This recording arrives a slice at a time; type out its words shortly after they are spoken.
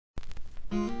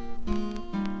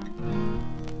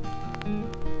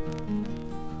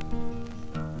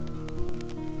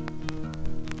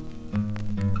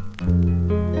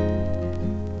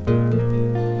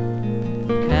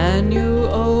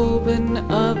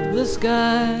the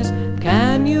skies?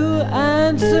 Can you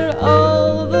answer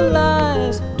all the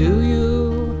lies? Do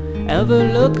you ever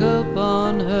look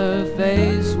upon her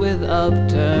face with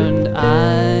upturned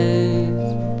eyes?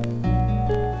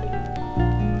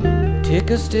 Tick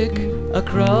a stick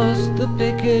across the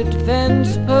picket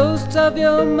fence posts of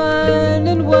your mind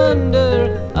and wonder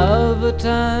of a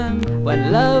time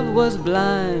when love was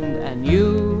blind and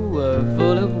you were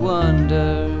full of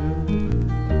wonder.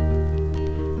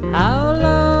 How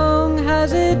long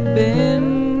has it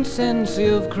been since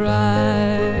you've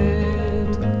cried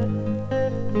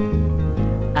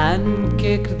and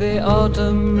kicked the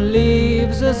autumn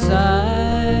leaves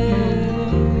aside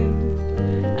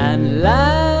and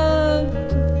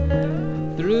laughed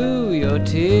through your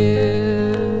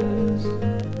tears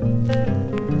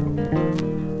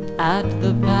at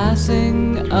the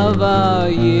passing of our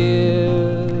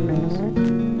years?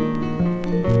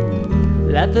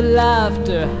 Let the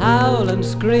laughter howl and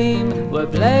scream. We're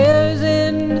players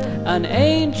in an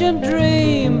ancient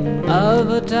dream of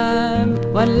a time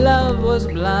when love was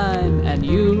blind and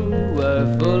you were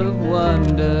full of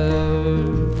wonder.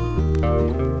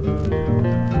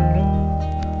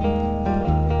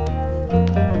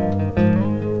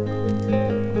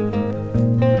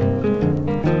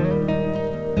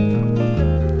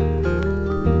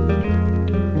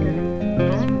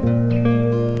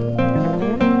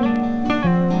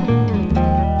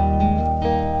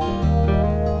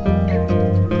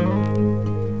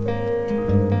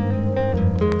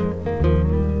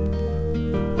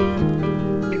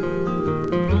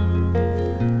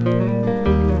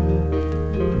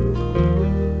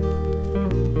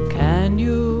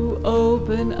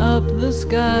 Open up the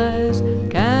skies.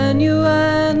 Can you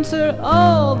answer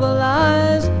all the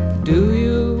lies? Do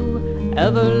you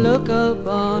ever look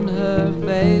upon her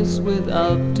face with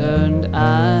upturned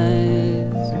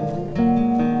eyes?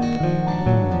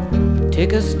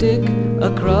 Tick a stick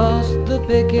across the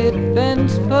picket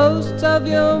fence posts of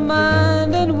your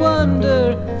mind and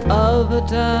wonder of a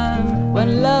time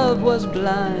when love was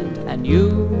blind and you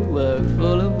were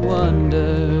full of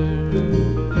wonder.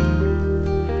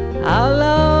 How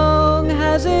long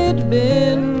has it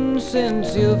been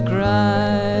since you've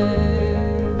cried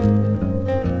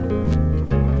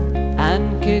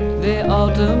and kicked the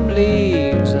autumn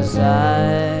leaves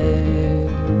aside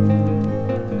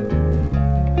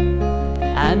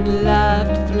and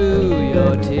laughed through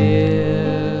your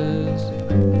tears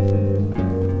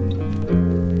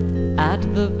at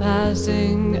the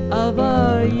passing of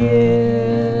our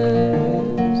years?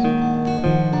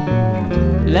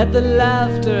 Let the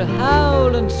laughter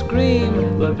howl and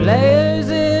scream. We're players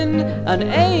in an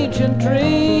ancient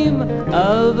dream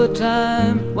of a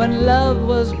time when love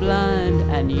was blind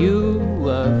and you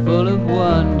were full of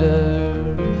wonder.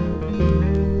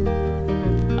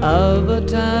 Of a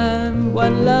time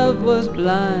when love was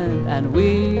blind and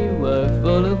we were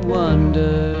full of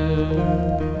wonder.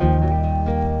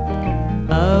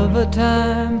 Of a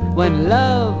time when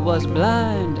love was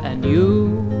blind and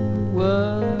you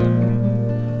were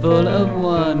full of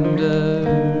wonder.